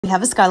We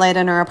have a skylight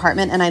in our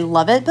apartment and I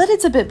love it, but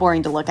it's a bit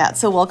boring to look at.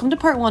 So welcome to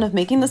part 1 of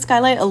making the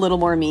skylight a little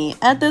more me.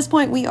 At this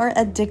point, we are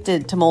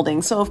addicted to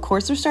molding. So of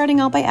course, we're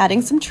starting out by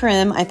adding some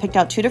trim. I picked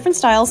out 2 different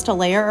styles to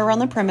layer around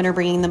the perimeter,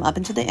 bringing them up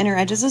into the inner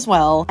edges as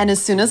well. And as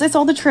soon as I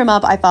saw the trim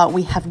up, I thought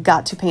we have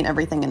got to paint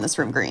everything in this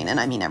room green, and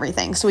I mean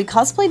everything. So we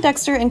cosplayed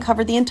Dexter and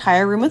covered the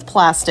entire room with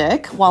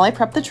plastic. While I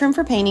prepped the trim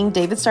for painting,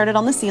 David started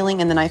on the ceiling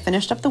and then I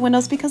finished up the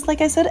windows because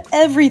like I said,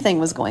 everything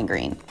was going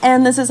green.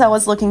 And this is how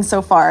it's looking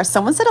so far.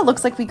 Someone said it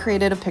looks like we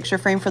created a picture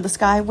frame for the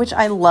sky, which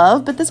I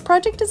love, but this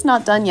project is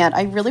not done yet.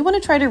 I really want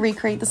to try to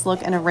recreate this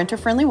look in a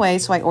renter-friendly way,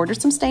 so I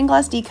ordered some stained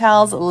glass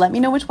decals. Let me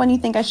know which one you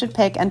think I should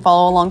pick and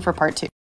follow along for part 2.